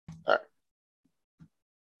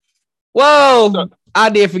Whoa, I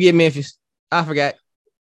did forget Memphis. I forgot.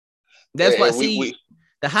 That's why. See,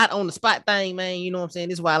 the hot on the spot thing, man. You know what I'm saying?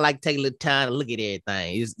 This is why I like to take a little time to look at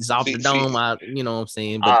everything. It's off the dome. You know what I'm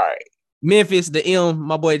saying? But all right. Memphis, the M,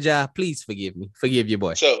 my boy Ja, please forgive me. Forgive your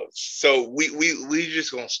boy. So we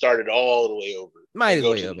just gonna start it all the way over. Might as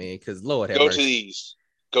well, man, because Lord have mercy.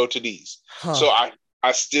 Go to these. Huh. So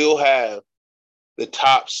I still have the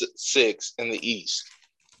top 6 in the East.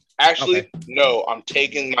 Actually, no, I'm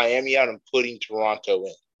taking Miami out and putting Toronto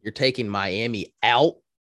in. You're taking Miami out?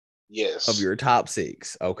 Yes. Of your top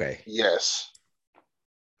 6. Okay. Yes.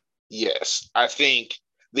 I think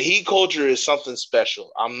the Heat culture is something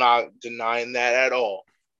special. I'm not denying that at all.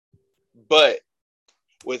 But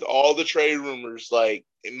with all the trade rumors, like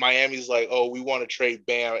Miami's like, oh, we want to trade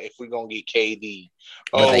Bam if we're gonna get KD.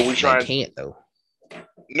 But they can't though.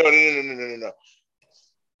 No.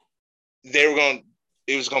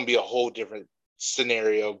 It was gonna be a whole different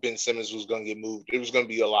scenario. Ben Simmons was gonna get moved. It was gonna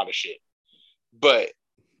be a lot of shit. But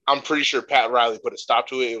I'm pretty sure Pat Riley put a stop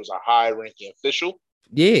to it. It was a high-ranking official.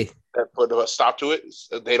 Yeah. That put a stop to it.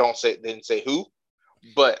 They didn't say who,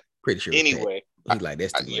 but pretty sure. Anyway, he's like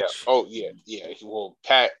that's too much. Yeah. Oh yeah. Well,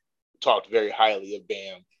 Pat talked very highly of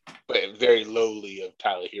Bam, but very lowly of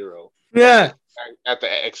Tyler Hero. Yeah. At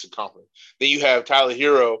the exit conference, then you have Tyler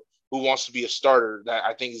Hero who wants to be a starter that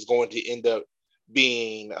I think is going to end up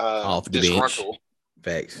being off the disgruntled.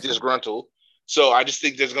 Facts. Disgruntled. So I just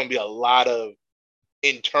think there's going to be a lot of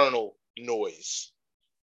internal noise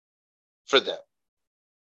for them.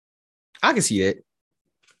 I can see that.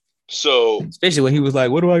 So especially when he was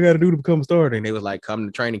like, what do I got to do to become a starter? And they was like, come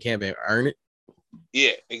to training camp and earn it.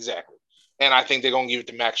 Yeah, exactly. And I think they're going to give it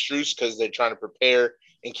to Max Strus because they're trying to prepare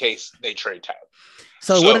in case they trade Tyler.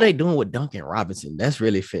 So what are they doing with Duncan Robinson? That's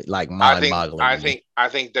really mind-boggling. I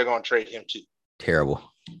think they're going to trade him too. Terrible.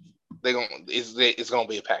 It's going to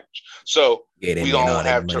be a package. So we don't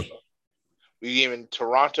have we giving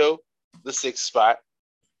Toronto the 6th spot.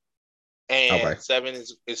 And 7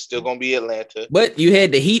 is still going to be Atlanta. But you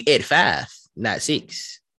had the Heat at 5, not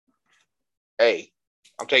 6. Hey,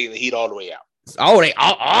 I'm taking the Heat all the way out.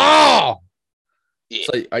 Yeah.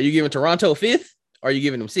 So are you giving Toronto 5th or are you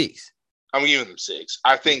giving them 6? I'm giving them 6.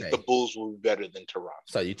 I think the Bulls will be better than Toronto.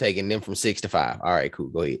 So you're taking them from 6 to 5. All right, cool.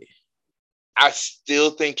 Go ahead. I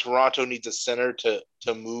still think Toronto needs a center to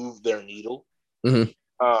move their needle. Mm-hmm.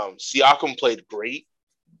 Siakam played great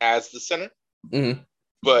as the center. Mm-hmm.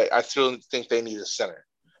 But I still think they need a center.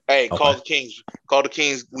 Hey, call the Kings. Call the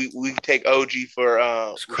Kings. We take OG for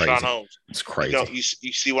Rashawn Holmes. It's crazy.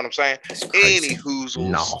 You see what I'm saying? Any whoozles.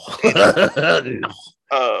 No.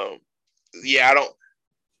 Yeah, I don't.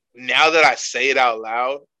 Now that I say it out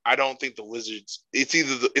loud, I don't think the Wizards.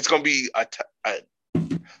 It's going to be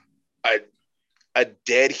a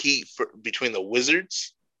dead heat between the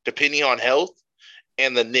Wizards, depending on health,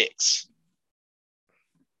 and the Knicks.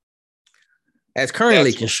 As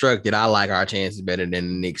currently constructed, I like our chances better than the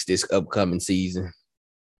Knicks this upcoming season.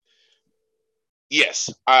 Yes,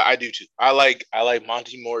 I do too. I like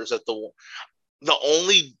Monty Morris at the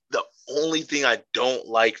only thing I don't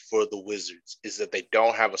like for the Wizards is that they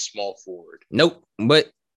don't have a small forward. Nope, but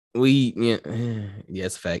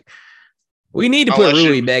it's a fact. We need to put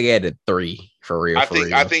Rui back at a 3 for real. I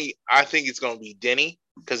think it's gonna be Denny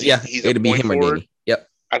because he's it'll be him forward. Or Denny. Yep.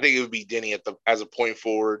 I think it would be Denny as a point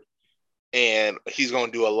forward. And he's going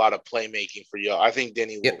to do a lot of playmaking for y'all. I think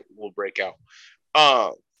Denny will break out.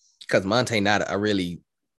 Because Monte not a really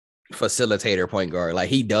facilitator point guard. Like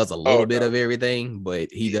he does a little bit of everything, but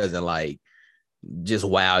he doesn't like just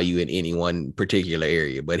wow you in any one particular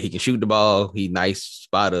area. But he can shoot the ball. He nice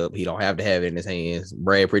spot up. He don't have to have it in his hands.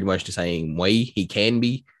 Brad pretty much the same way he can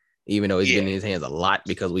be, even though he's been in his hands a lot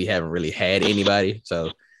because we haven't really had anybody. So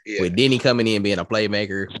with Denny coming in being a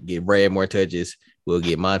playmaker, get Brad more touches. We'll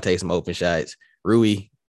get Monte some open shots.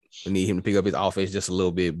 Rui, we need him to pick up his offense just a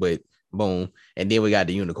little bit, but boom. And then we got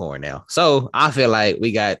the unicorn now. So I feel like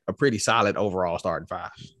we got a pretty solid overall starting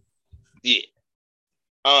 5. Yeah.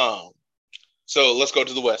 So let's go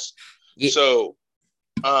to the West. Yeah. So,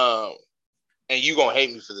 and you gonna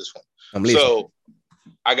hate me for this one. I'm listening. So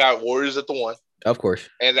I got Warriors at the 1. Of course.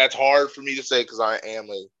 And that's hard for me to say because I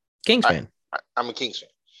am a Kings fan. I'm a Kings fan.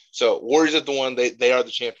 So Warriors at the 1, they are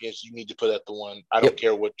the champions. You need to put at the 1. I don't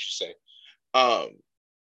care what you say.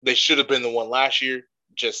 They should have been the 1 last year.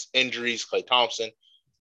 Just injuries, Klay Thompson.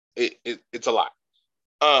 It's a lot.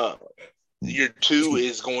 Your 2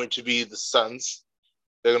 is going to be the Suns.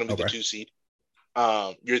 They're going to be the 2 seed.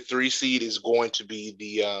 Your 3 seed is going to be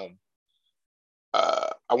the I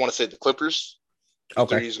want to say the Clippers. Your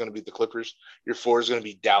 3 is going to be the Clippers. Your 4 is going to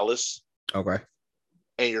be Dallas. Okay.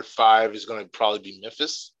 And your 5 is going to probably be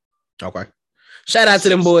Memphis. Okay. Shout out to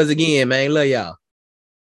them boys again, man. Love y'all.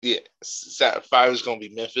 Yeah, 5 is going to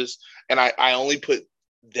be Memphis, and I only put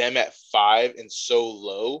them at 5 and so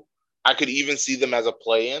low. I could even see them as a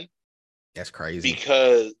play-in. That's crazy.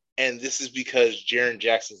 This is because Jaren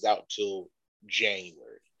Jackson's out till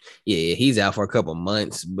January. Yeah, he's out for a couple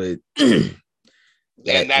months, but and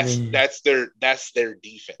that's their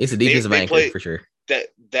defense. It's a defensive anchor for sure.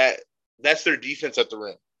 That's their defense at the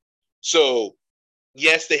rim. So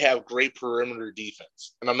yes, they have great perimeter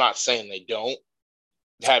defense, and I'm not saying they don't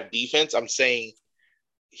have defense. I'm saying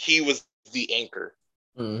he was the anchor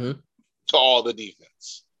to all the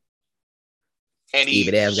defense, and he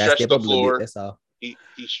stretched the floor. That's all. He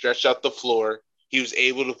stretched out the floor. He was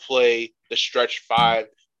able to play the stretch 5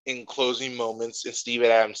 in closing moments, and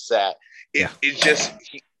Steven Adams sat. It's just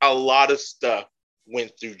a lot of stuff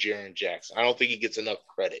went through Jaren Jackson. I don't think he gets enough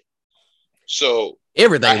credit. So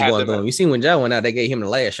everything's going through him. You see when Ja went out, they gave him the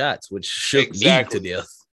last shots, which shook me to death.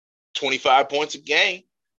 25 points a game.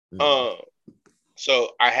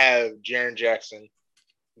 So I have Jaren Jackson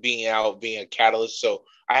being out, being a catalyst. So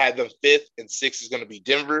I had them 5th, and 6th is going to be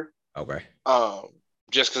Denver. Okay.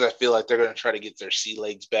 Just because I feel like they're going to try to get their sea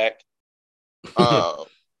legs back.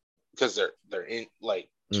 Because they're in, like,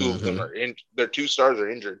 2 of them are in. Their 2 stars are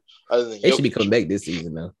injured. Other than they should be coming back this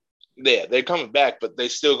season though. Yeah, they're coming back, but they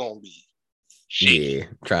still going to be shaky. Yeah,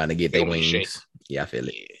 trying to get their wings. Yeah, I feel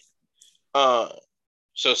it. Yeah.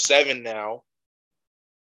 So 7 now.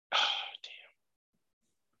 Oh, damn.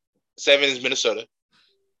 7 is Minnesota.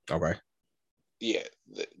 Okay. Yeah,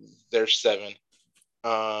 they're 7.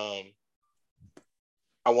 I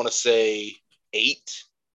want to say 8.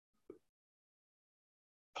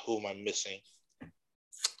 Who am I missing?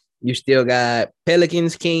 You still got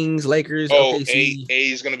Pelicans, Kings, Lakers. OKC. 8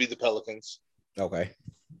 is going to be the Pelicans. Okay.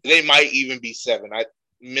 They might even be 7.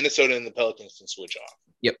 Minnesota and the Pelicans can switch off.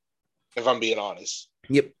 Yep. If I'm being honest.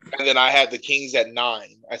 Yep. And then I had the Kings at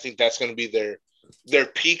 9. I think that's going to be their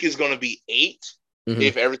peak is going to be 8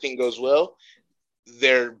 if everything goes well.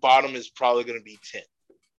 Their bottom is probably going to be 10.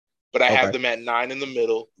 But I have them at 9 in the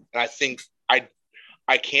middle, and I think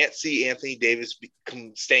I can't see Anthony Davis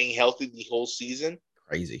staying healthy the whole season.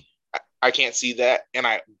 Crazy. I can't see that, and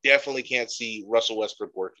I definitely can't see Russell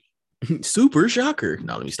Westbrook working. Super shocker.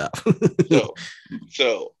 No, let me stop.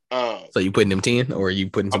 So you putting them 10, or are you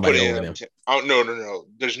putting somebody over them? Oh, no.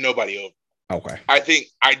 There's nobody over. Okay. I think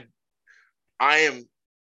I am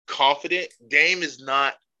confident Dame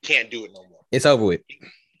can't do it no more. It's over with.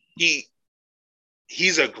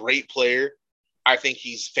 He's a great player. I think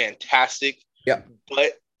he's fantastic. Yeah.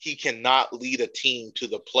 But he cannot lead a team to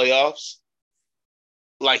the playoffs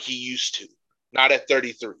like he used to. Not at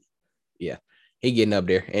 33. Yeah. He getting up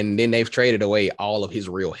there. And then they've traded away all of his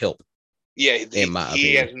real help. Yeah.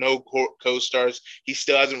 He has no co-stars. He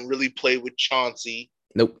still hasn't really played with Chauncey.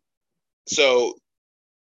 Nope. So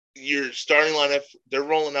your starting lineup, they're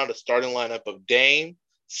rolling out a starting lineup of Dame,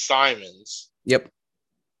 Simons. Yep.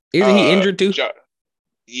 Isn't he injured too?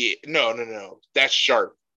 Yeah. No. That's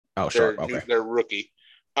Sharp. Oh, Sharp. Okay. They're rookie.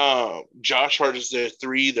 Josh Hart is their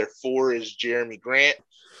 3. Their 4 is Jeremy Grant,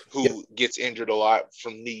 who gets injured a lot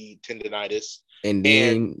from knee tendonitis. And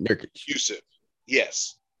then Yusuf.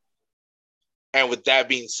 Yes. And with that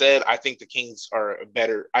being said, I think the Kings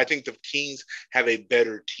I think the Kings have a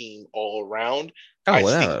better team all around.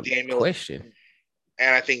 Question.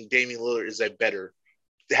 And I think Damian Lillard is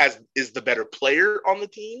is the better player on the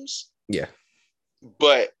teams. Yeah.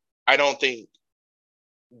 But I don't think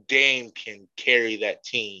Dame can carry that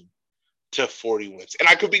team to 40 wins. And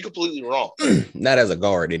I could be completely wrong. Not as a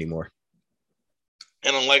guard anymore.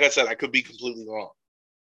 And like I said, I could be completely wrong.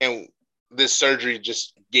 And this surgery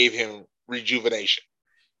just gave him rejuvenation.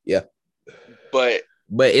 Yeah. But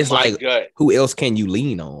it's like, who else can you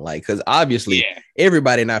lean on? Like, because obviously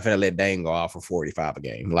everybody not finna let Dame go off for 45 a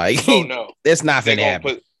game. Like, no. That's not finna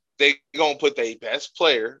happen. They're going to put their best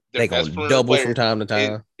player. They're going to double from time to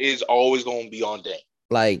time. Is always going to be on Dame.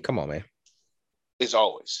 Like, come on, man. It's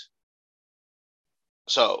always.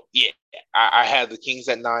 So, yeah, I had the Kings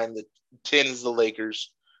at 9. The 10 is the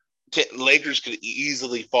Lakers. Lakers could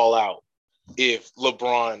easily fall out if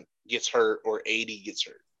LeBron gets hurt or AD gets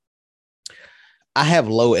hurt. I have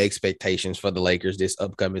low expectations for the Lakers this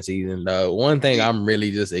upcoming season. One thing I'm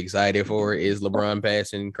really just excited for is LeBron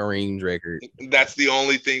passing Kareem's record. That's the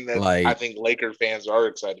only thing that I think Laker fans are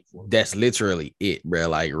excited for. That's literally it, bro.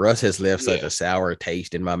 Like, Russ has left such a sour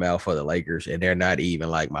taste in my mouth for the Lakers, and they're not even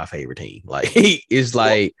like my favorite team. Like, it's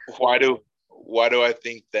like, why do I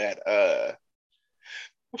think that?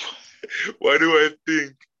 Why do I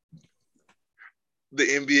think the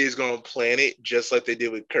NBA is going to plan it just like they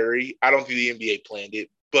did with Curry? I don't think the NBA planned it,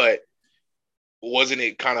 but wasn't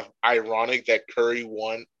it kind of ironic that Curry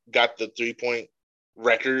got the 3-point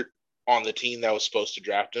record on the team that was supposed to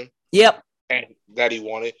draft him? Yep. And that he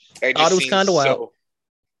wanted. It Thought just it was kind of wild.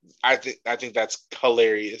 I think that's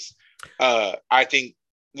hilarious. I think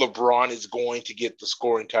LeBron is going to get the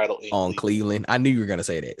scoring title on Cleveland. I knew you were gonna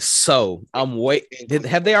say that. So I'm waiting.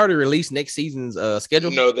 Have they already released next season's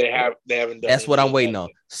schedule? No, they haven't done. That's what I'm waiting on.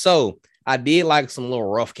 So I did like some little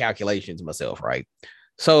rough calculations myself, right?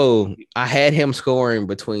 So I had him scoring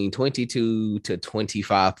between 22 to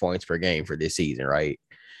 25 points per game for this season, right?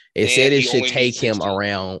 It said it should take him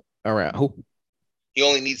around who? He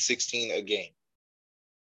only needs 16 a game.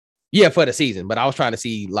 Yeah, for the season. But I was trying to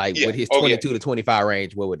see with his 22 to 25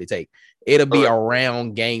 range, what would it take? It'll be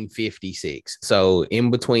around game 56. So in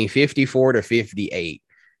between 54 to 58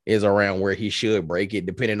 is around where he should break it,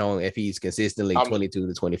 depending on if he's consistently 22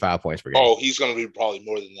 to 25 points per game. Oh, he's going to be probably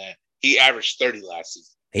more than that. He averaged 30 last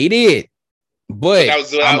season. He did. But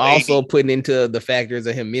I'm also putting into the factors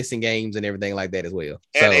of him missing games and everything like that as well.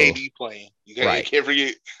 And AD playing. You can't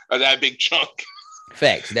forget that big chunk.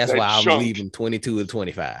 Facts. That's why I'm leaving 22 to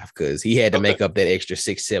 25 because he had to make up that extra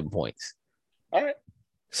 6-7 points. All right.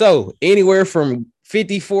 So anywhere from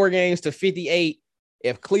 54 games to 58,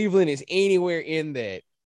 if Cleveland is anywhere in that,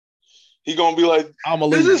 he's going to be like,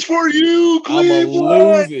 this is for you, Cleveland. I'm going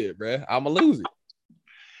to lose it, bro. I'm going to lose it.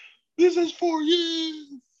 This is for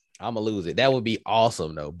you. I'm going to lose it. That would be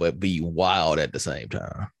awesome, though, but be wild at the same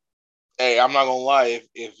time. Hey, I'm not going to lie.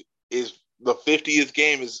 If the 50th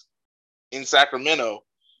game is in Sacramento,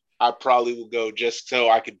 I probably will go just so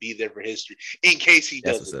I could be there for history in case he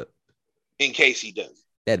does it. In case he does.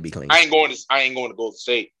 That'd be clean. I ain't going to Golden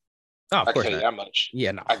State. Oh, of course I can tell not. you that much.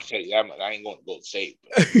 Yeah, no. I can tell you that much. I ain't going to Golden State.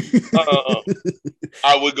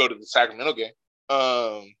 I would go to the Sacramento game.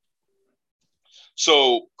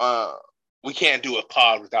 So we can't do a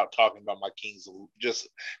pod without talking about my Kings. Just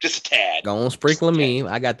a tad. Go on, sprinkle them in.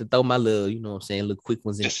 I got to throw my little, you know what I'm saying, little quick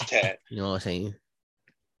ones in. Just a tad. You know what I'm saying?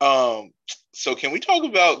 So can we talk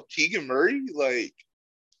about Keegan Murray? Like,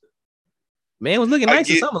 man was looking nice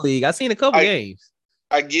in Summer League. I seen a couple games.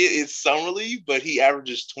 I get it's Summer League, but he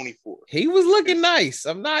averages 24. He was looking nice.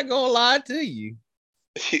 I'm not gonna lie to you.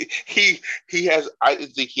 He has. I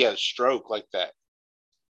didn't think he had a stroke like that.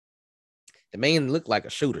 The man looked like a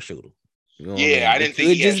shooter. You know I didn't think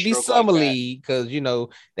he had just be Summer League because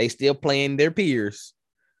they still playing their peers.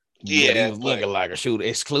 Yeah, he was looking like a shooter,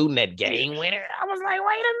 excluding that game winner. I was like,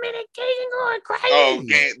 wait a minute, Keegan going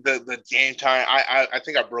crazy. The game time. I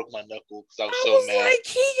think I broke my knuckle because I was so mad. Like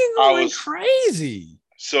Keegan going crazy.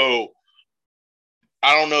 So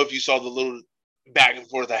I don't know if you saw the little back and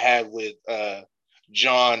forth I had with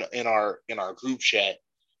John in our group chat,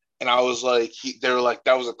 and I was like, they were like,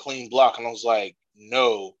 that was a clean block, and I was like,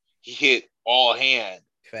 no, he hit all hand.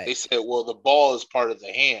 Fact. They said, well, the ball is part of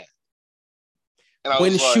the hand. And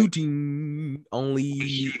when shooting,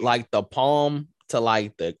 only like the palm to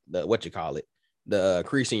like the what you call it, the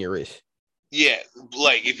crease in your wrist. Yeah,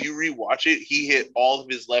 like if you rewatch it, he hit all of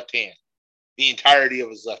his left hand, the entirety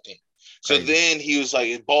of his left hand. Crazy. So then he was like,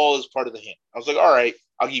 his ball is part of the hand. I was like, all right,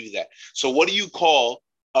 I'll give you that. So what do you call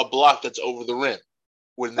a block that's over the rim?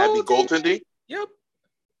 Wouldn't that be goaltending? Yep.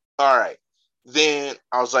 All right. Then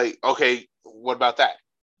I was like, okay, what about that?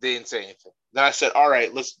 They didn't say anything. Then I said, all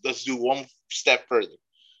right, let's do one step further.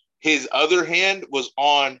 His other hand was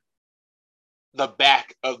on the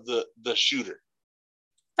back of the shooter.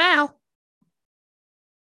 Foul.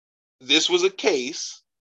 This was a case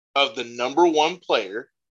of the number one player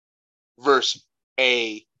versus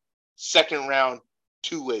a second round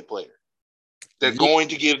two-way player. They're going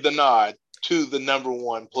to give the nod to the number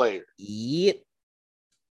one player. Yep.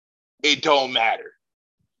 It don't matter.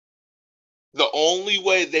 The only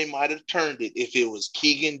way they might have turned it if it was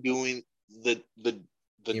Keegan doing the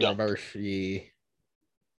dunk. Reverse, yeah.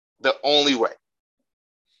 The only way.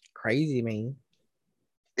 Crazy, man.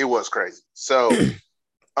 It was crazy. So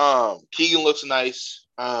Keegan looks nice.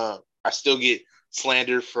 I still get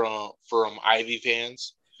slander from Ivy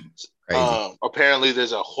fans. Apparently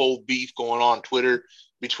there's a whole beef going on Twitter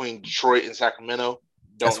between Detroit and Sacramento.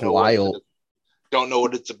 That's wild. Don't know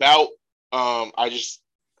what it's about.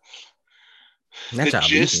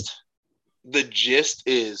 The gist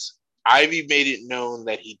is Ivy made it known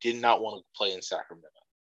that he did not want to play in Sacramento.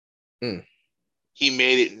 He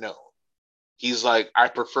made it known. He's like, I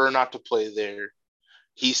prefer not to play there.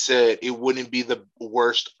 He said it wouldn't be the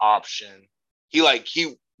worst option.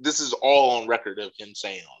 This is all on record of him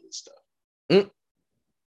saying all this stuff.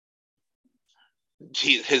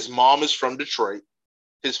 His mom is from Detroit.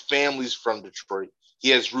 His family's from Detroit. He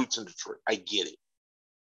has roots in Detroit. I get it.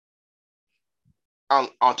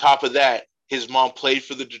 On top of that, His mom played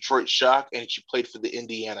for the Detroit Shock, and she played for the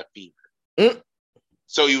Indiana Fever. Mm.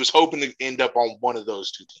 So he was hoping to end up on one of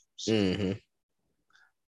those two teams. Mm-hmm.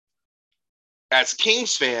 As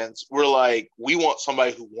Kings fans, we're like, we want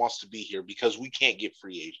somebody who wants to be here because we can't get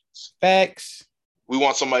free agents. Facts. We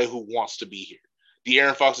want somebody who wants to be here.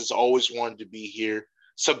 De'Aaron Fox has always wanted to be here.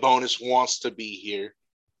 Sabonis wants to be here.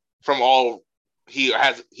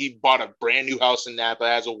 He bought a brand new house in Napa,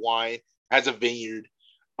 has a wine, has a vineyard.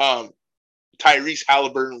 Tyrese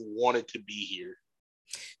Halliburton wanted to be here.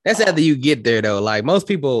 That's after you get there, though. Like, most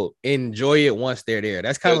people enjoy it once they're there.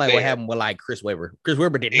 That's kind of like what happened with like Chris Webber. Chris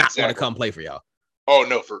Webber did not want to come play for y'all. Oh,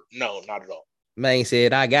 no, not at all. Man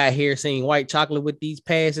said, I got here seeing white chocolate with these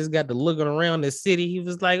passes, got to looking around the city. He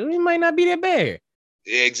was like, it might not be that bad.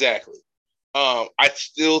 Exactly. I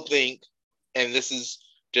still think, and this is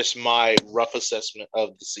just my rough assessment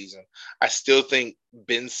of the season, I still think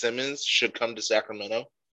Ben Simmons should come to Sacramento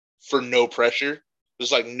for no pressure.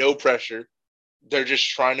 There's like no pressure. They're just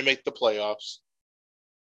trying to make the playoffs.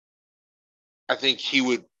 I think he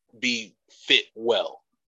would be fit well.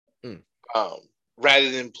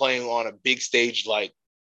 Rather than playing on a big stage like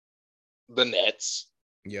the Nets.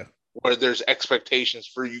 Yeah. Where there's expectations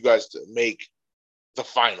for you guys to make the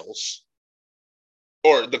finals.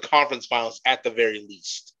 Or the conference finals at the very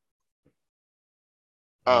least.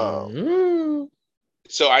 So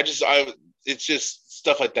it's just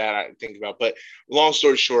stuff like that I think about. But long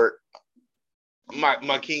story short,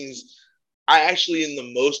 my Kings, I actually am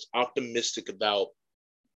the most optimistic about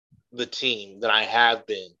the team that I have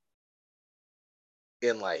been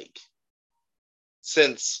in like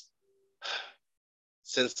since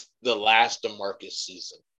the last DeMarcus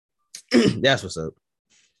season. That's what's up.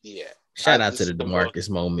 Yeah. Shout out to the DeMarcus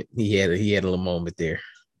moment. He had a little moment there.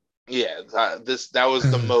 Yeah, this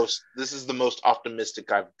is the most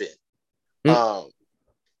optimistic I've been.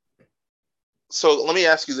 So let me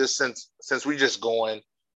ask you this, since we just going,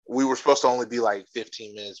 we were supposed to only be like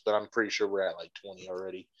 15 minutes, but I'm pretty sure we're at like 20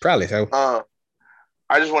 already. Probably so.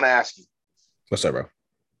 I just want to ask you. What's up, bro?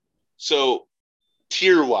 So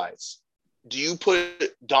tier wise, do you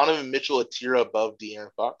put Donovan Mitchell a tier above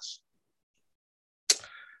De'Aaron Fox?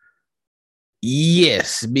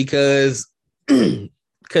 Yes, because he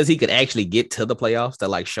could actually get to the playoffs to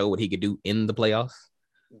like show what he could do in the playoffs.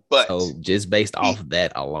 But so just based off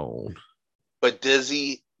that alone. But is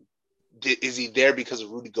he there because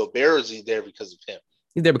of Rudy Gobert, or is he there because of him?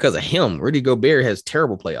 He's there because of him. Rudy Gobert has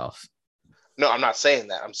terrible playoffs. No, I'm not saying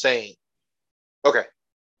that. I'm saying, okay,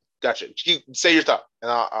 gotcha. You say your thought,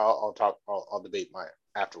 and I'll talk. I'll debate mine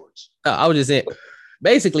afterwards. I was just saying,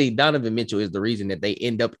 basically, Donovan Mitchell is the reason that they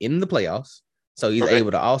end up in the playoffs. So he's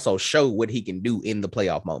able to also show what he can do in the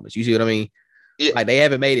playoff moments. You see what I mean? Yeah. Like, they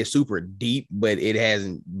haven't made it super deep, but it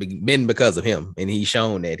hasn't been because of him. And he's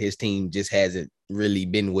shown that his team just hasn't really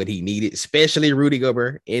been what he needed, especially Rudy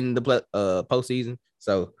Gobert in the postseason.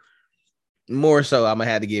 So more so, I'm going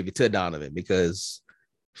to have to give it to Donovan, because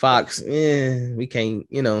Fox, we can't,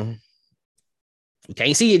 we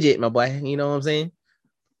can't see it yet, my boy. You know what I'm saying?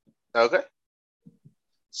 Okay.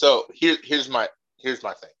 So here's my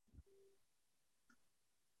thing.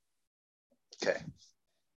 Okay.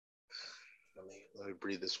 Let me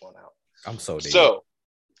breathe this one out. I'm so deep. So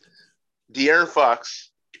De'Aaron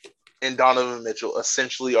Fox and Donovan Mitchell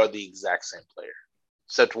essentially are the exact same player,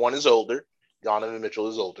 except one is older. Donovan Mitchell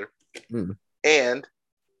is older. And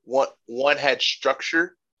one had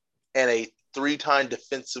structure and a 3-time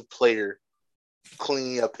defensive player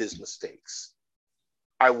cleaning up his mistakes.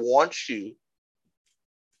 I want you,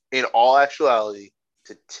 in all actuality,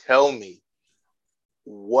 to tell me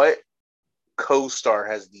what co-star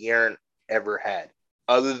has De'Aaron ever had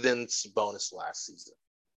other than Sabonis last season.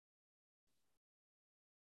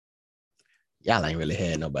 Y'all ain't really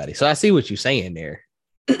had nobody. So I see what you're saying there.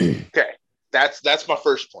 Okay. That's my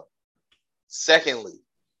first point. Secondly,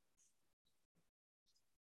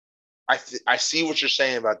 I see what you're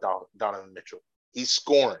saying about Donovan Mitchell. He's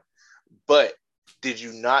scoring. But did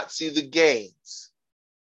you not see the games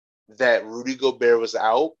that Rudy Gobert was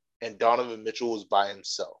out and Donovan Mitchell was by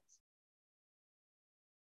himself?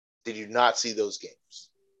 Did you not see those games?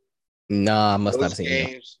 No, I must not have seen them.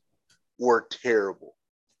 Those games were terrible.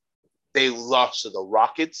 They lost to the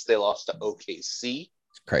Rockets. They lost to OKC.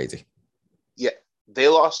 It's crazy. Yeah, they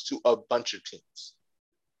lost to a bunch of teams.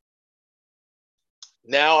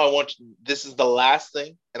 Now this is the last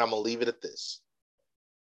thing, and I'm going to leave it at this.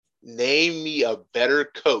 Name me a better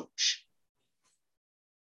coach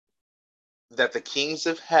that the Kings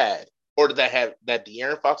have had, or that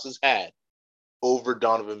De'Aaron Fox has had, over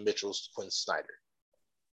Donovan Mitchell's Quinn Snyder.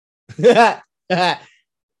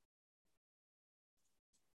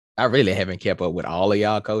 I really haven't kept up with all of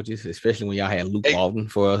y'all coaches, especially when y'all had Luke Hey, Walton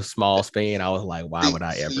for a small span. I was like, why would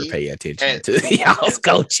I ever see, pay attention and, to y'all's and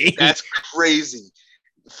coaching? that's crazy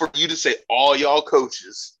for you to say all y'all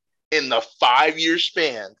coaches in the 5-year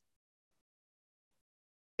span.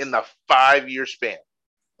 In the 5-year span,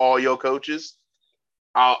 all your coaches.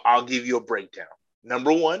 I'll give you a breakdown.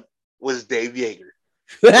 Number one was Dave Yeager,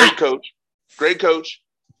 great coach, great coach.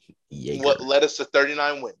 Yeager. What led us to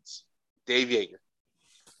 39 wins? Dave Yeager.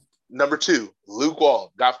 Number two, Luke Walton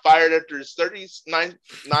got fired after his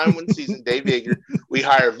 39-win season. Dave Yeager. We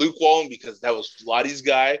hired Luke Walton because that was Vladi's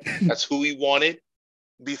guy. That's who he wanted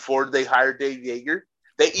before they hired Dave Yeager.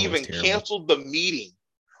 They even canceled the meeting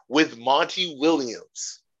with Monty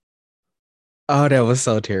Williams. Oh, that was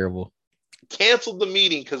so terrible. Canceled the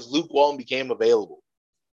meeting because Luke Walton became available.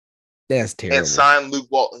 That's terrible. And signed Luke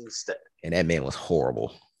Walton instead. And that man was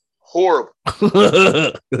horrible. Horrible.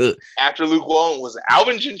 After Luke Walton was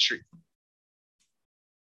Alvin Gentry.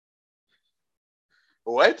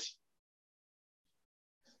 What?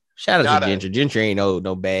 Shout out to Gentry. Gentry ain't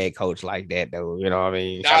no bad coach like that, though. You know what I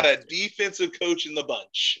mean? Not a defensive coach in the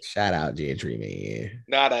bunch. Shout out Gentry, man.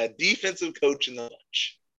 Not a defensive coach in the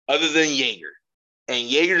bunch, other than Yeager. And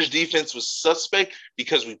Yeager's defense was suspect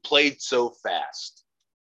because we played so fast.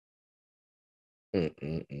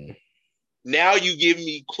 Now you give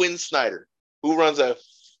me Quinn Snyder, who runs a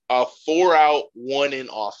 4-out, 1-in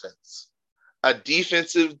offense. A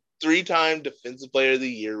defensive 3-time defensive player of the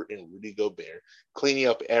year in Rudy Gobert, cleaning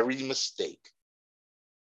up every mistake.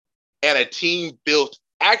 And a team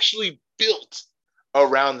actually built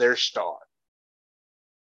around their star.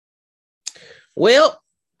 Well,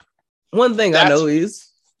 one thing I know is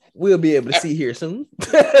we'll be able to see here soon.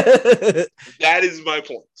 That is my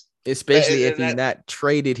point. Especially if he's not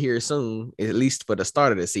traded here soon, at least for the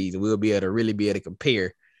start of the season, we'll be able to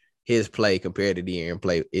compare his play compared to De'Aaron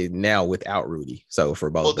play now without Rudy. So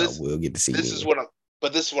for both of them, we'll get to see. This is what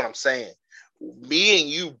I'm saying. Me and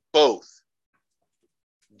you both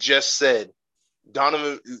just said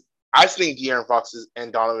Donovan. I think De'Aaron Fox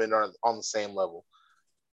and Donovan are on the same level.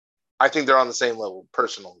 I think they're on the same level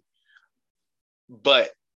personally.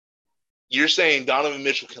 But you're saying Donovan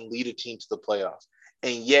Mitchell can lead a team to the playoffs,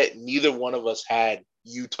 and yet neither one of us had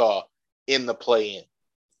Utah in the play-in.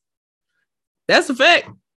 That's a fact.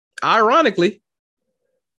 Ironically.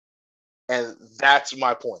 And that's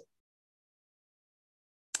my point.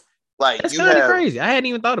 Like, that's kind of crazy. I hadn't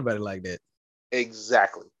even thought about it like that.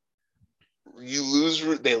 Exactly. You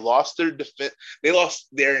lose. They lost their defense. They lost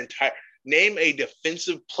their entire. Name a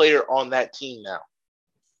defensive player on that team now.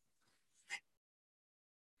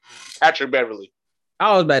 Patrick Beverly.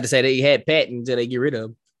 I was about to say they had Patton until they get rid of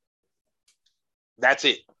him. That's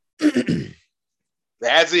it.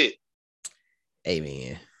 That's it. Hey,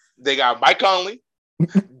 man. They got Mike Conley,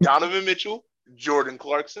 Donovan Mitchell, Jordan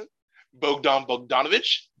Clarkson, Bogdan Bogdanovic.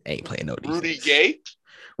 Ain't playing no defense. Rudy Gay.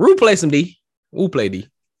 Ru play some D. Wu play D.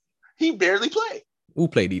 He barely play. Wu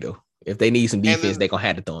play D, though. If they need some defense, they're going to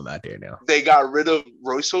have to throw him out there now. They got rid of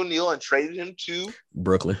Royce O'Neal and traded him to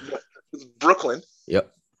Brooklyn.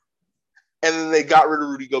 Yep. And then they got rid of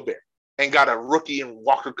Rudy Gobert and got a rookie in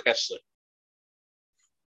Walker Kessler.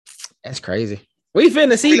 That's crazy. We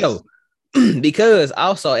finna see, though. Because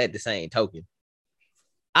also at the same token,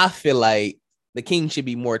 I feel like the King should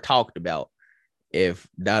be more talked about if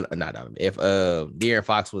De'Aaron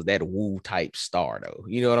Fox was that Woo type star, though.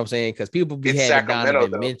 You know what I'm saying? Because people be having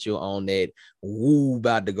Donovan Mitchell on that Woo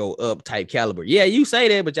about to go up type caliber. Yeah, you say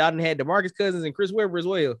that, but y'all done had DeMarcus Cousins and Chris Webber as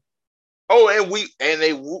well. Oh,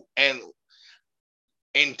 and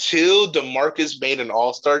until DeMarcus made an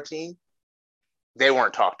all-star team, they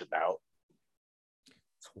weren't talked about.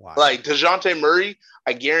 Wow. Like DeJounte Murray,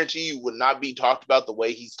 I guarantee you would not be talked about the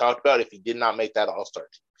way he's talked about if he did not make that all-star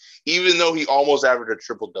team, even though he almost averaged a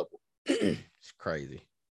triple-double. It's crazy.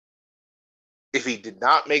 If he did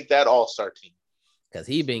not make that all-star team. Because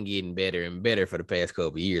he's been getting better and better for the past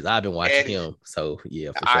couple of years. I've been watching him. So,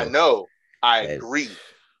 yeah, for sure. I know. I agree.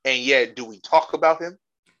 And yet, do we talk about him?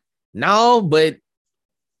 No, but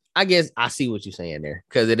I guess I see what you're saying there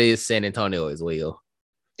because it is San Antonio as well.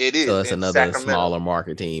 It is. So it's another smaller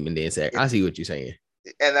market team. And then I see what you're saying.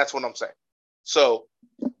 And that's what I'm saying. So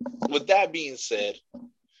with that being said,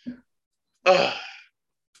 it's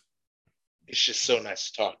just so nice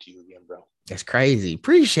to talk to you again, bro. That's crazy.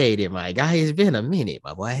 Appreciate it, my guy. It's been a minute,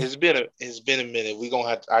 my boy. It's been a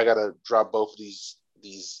minute. I gotta drop both of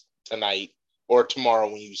these tonight or tomorrow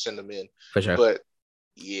when you send them in. For sure. But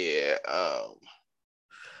yeah,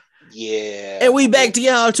 yeah. And we back to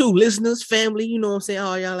y'all too, listeners, family. You know what I'm saying?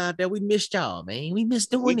 All y'all out there, we missed y'all, man. We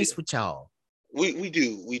missed doing this with y'all. We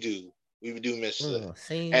do. We do miss that.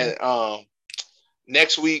 See. And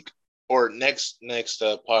next week or next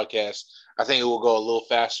podcast, I think it will go a little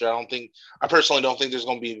faster. I personally don't think there's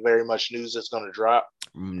going to be very much news that's going to drop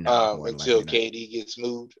until KD gets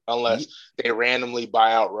moved, unless they randomly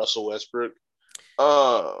buy out Russell Westbrook.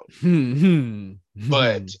 But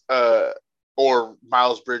or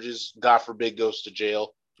Miles Bridges, God forbid, goes to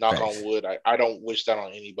jail. Knock on wood. I don't wish that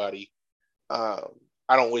on anybody. I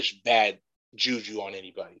don't wish bad juju on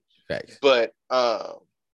anybody. But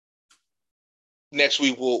next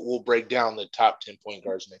week we'll break down the top 10 point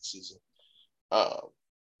guards next season.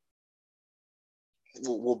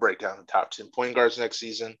 We'll break down the top 10 point guards next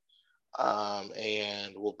season,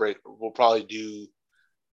 and we'll probably do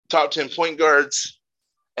top 10 point guards,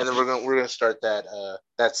 and then we're gonna start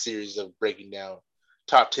that series of breaking down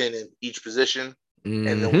top 10 in each position, and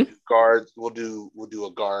then we'll do guards. We'll do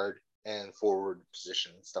a guard and forward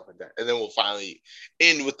position and stuff like that, and then we'll finally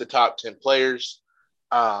end with the top 10 players.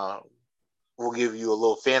 We'll give you a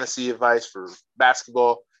little fantasy advice for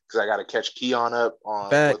basketball because I got to catch Keon up on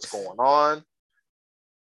what's going on.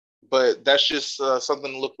 But that's just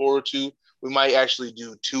something to look forward to. We might actually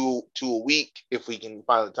do two a week if we can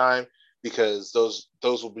find the time, because those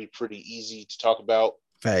will be pretty easy to talk about.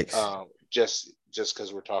 Just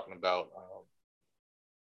because we're talking about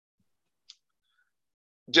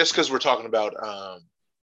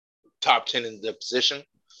top 10 in the position.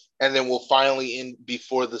 And then we'll finally end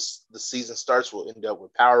before the season starts. We'll end up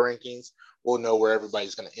with power rankings. We'll know where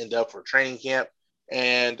everybody's going to end up for training camp,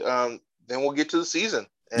 and then we'll get to the season.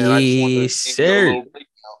 And I just wanted to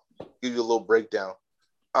give you a little breakdown.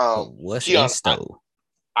 What's in store?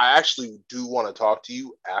 I actually do want to talk to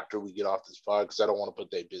you after we get off this pod because I don't want to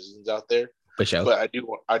put their business out there. For sure. But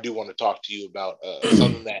I do want to talk to you about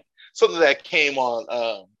something that came on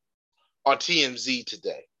TMZ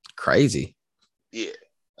today. Crazy. Yeah.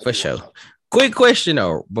 For sure. Quick question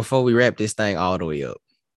though, before we wrap this thing all the way up.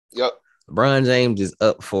 Yep. LeBron James is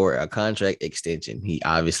up for a contract extension. He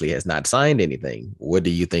obviously has not signed anything. What do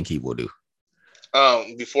you think he will do?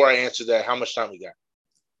 Before I answer that, how much time we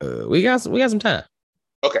got? We got some time.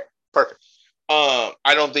 Okay, perfect. I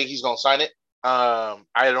don't think he's gonna sign it. I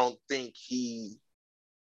don't think he's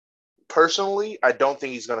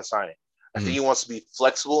gonna sign it. I think he wants to be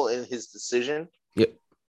flexible in his decision. Yep.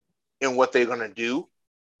 In what they're gonna do.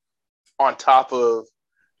 On top of,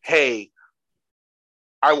 hey,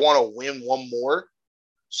 I want to win one more.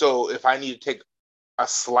 So if I need to take a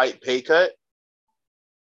slight pay cut,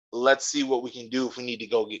 let's see what we can do if we need to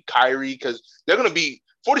go get Kyrie, because they're going to be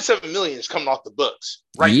 $47 million is coming off the books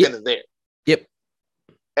then and there. Yep.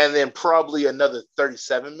 And then probably another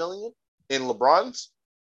 $37 million in LeBron's.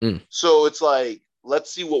 So it's like,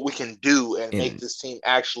 let's see what we can do and make this team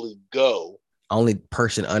actually go. Only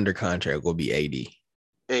person under contract will be AD.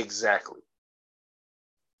 Exactly.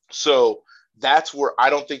 So that's where I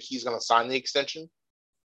don't think he's going to sign the extension.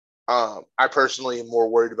 I personally am more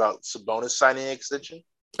worried about Sabonis signing an extension.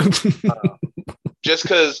 Just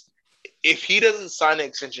because if he doesn't sign an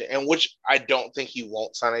extension, and which I don't think he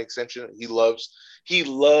won't sign an extension, he loves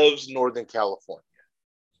Northern California.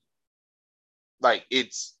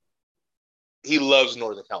 He loves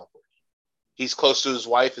Northern California. He's close to his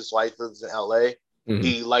wife. His wife lives in LA.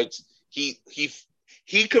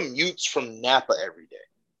 He commutes from Napa every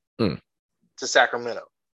day to Sacramento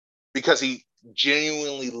because he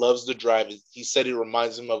genuinely loves the drive. He said it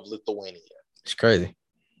reminds him of Lithuania. It's crazy.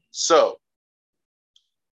 So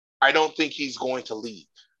I don't think he's going to leave.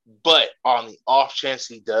 But on the off chance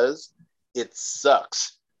he does, it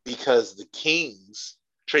sucks because the Kings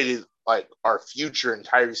traded our future in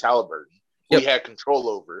Tyrese Halliburton, who we had control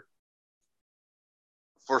over,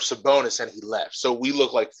 for Sabonis, and he left. So we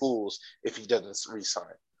look like fools if he doesn't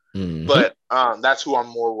re-sign. But that's who I'm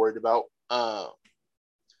more worried about. But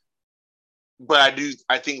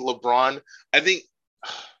I think LeBron,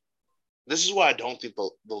 this is why I don't think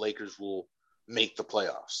the Lakers will make the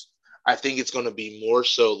playoffs. I think it's going to be more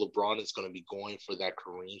so LeBron is going to be going for that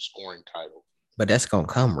Kareem scoring title. But that's going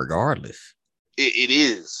to come regardless. It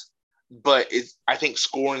is. But I think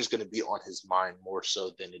scoring is going to be on his mind more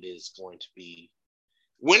so than it is going to be.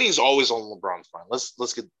 Winning's always on LeBron's mind. Let's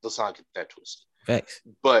not get that twisted. Thanks.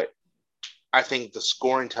 But I think the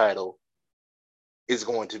scoring title is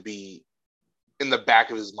going to be in the back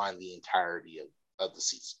of his mind the entirety of the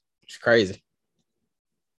season. It's crazy.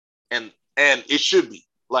 And it should be.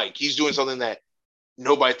 He's doing something that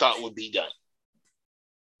nobody thought would be done.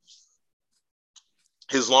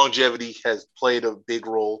 His longevity has played a big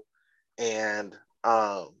role. And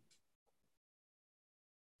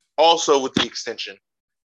also with the extension,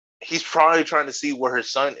 he's probably trying to see where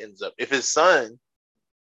his son ends up. If his son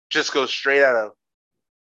just go straight out of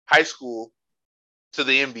high school to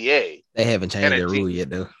the NBA. They haven't changed their rule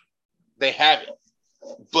yet, though. They haven't.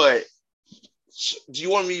 But do you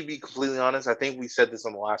want me to be completely honest? I think we said this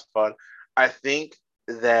on the last pod. I think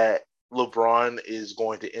that LeBron is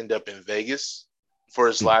going to end up in Vegas for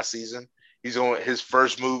his last season. His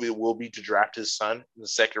first move will be to draft his son in the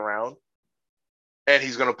second round. And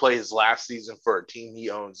he's going to play his last season for a team he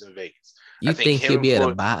owns in Vegas. You think he'll be able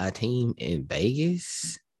to buy a team in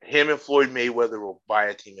Vegas? Him and Floyd Mayweather will buy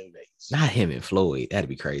a team in Vegas. Not him and Floyd. That'd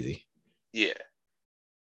be crazy. Yeah.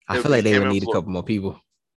 I feel like they would need a couple more people.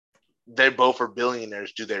 They both are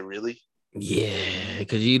billionaires. Do they really? Yeah,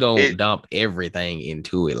 because you don't dump everything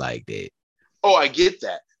into it like that. Oh, I get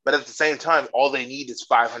that. But at the same time, all they need is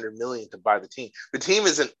 $500 million to buy the team. The team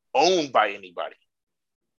isn't owned by anybody.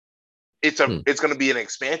 It's going to be an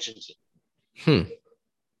expansion team.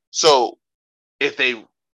 So if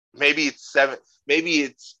maybe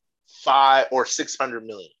it's 5 or 600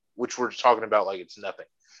 million, which we're talking about like it's nothing.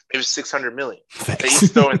 Maybe 600 million. They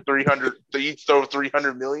each throw in 300. They each throw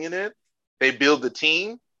 300 million in. They build the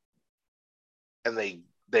team, and they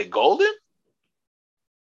golden.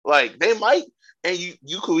 Like they might, and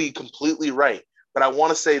you could be completely right. But I want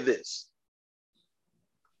to say this: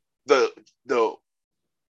 the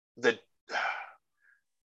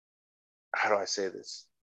how do I say this?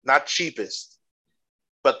 Not cheapest,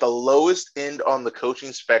 but the lowest end on the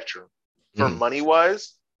coaching spectrum for money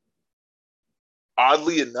wise,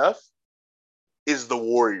 oddly enough, is the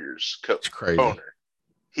Warriors owner.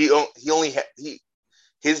 His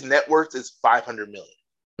net worth is $500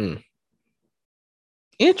 million.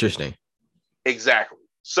 Interesting. Exactly.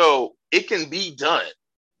 So it can be done.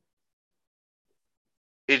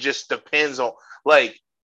 It just depends on like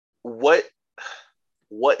what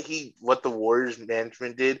the Warriors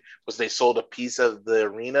management did was they sold a piece of the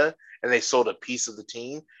arena and they sold a piece of the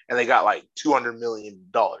team and they got like $200 million.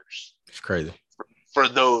 It's crazy for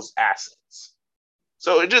those assets.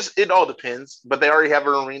 So it all depends, but they already have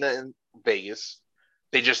an arena in Vegas.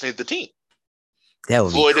 They just need the team. That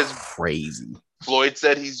would be crazy. Floyd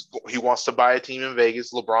said he wants to buy a team in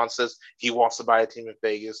Vegas. LeBron says he wants to buy a team in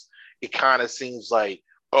Vegas. It kind of seems like,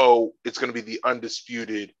 it's going to be the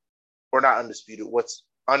undisputed, or not undisputed, what's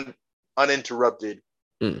uninterrupted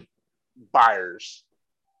buyers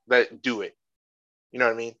that do it. You know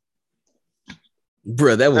what I mean?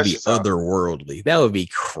 Bro, that would be otherworldly. That would be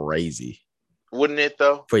crazy. Wouldn't it,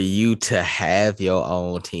 though? For you to have your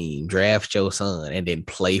own team, draft your son, and then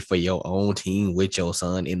play for your own team with your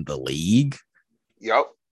son in the league. Yep.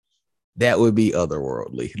 That would be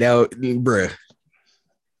otherworldly. Bruh.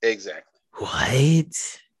 Exactly.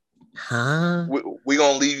 What? Huh? We're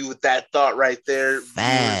going to leave you with that thought right there, viewers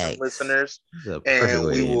and listeners.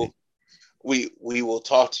 And we will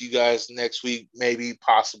talk to you guys next week, maybe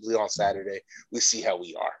possibly on Saturday. We see how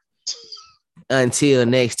we are. Until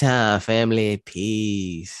next time, family.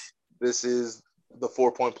 Peace. This is the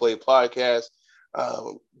 4 Point Play podcast.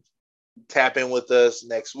 Tap in with us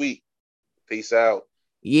next week. Peace out.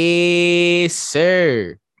 Yes,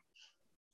 sir.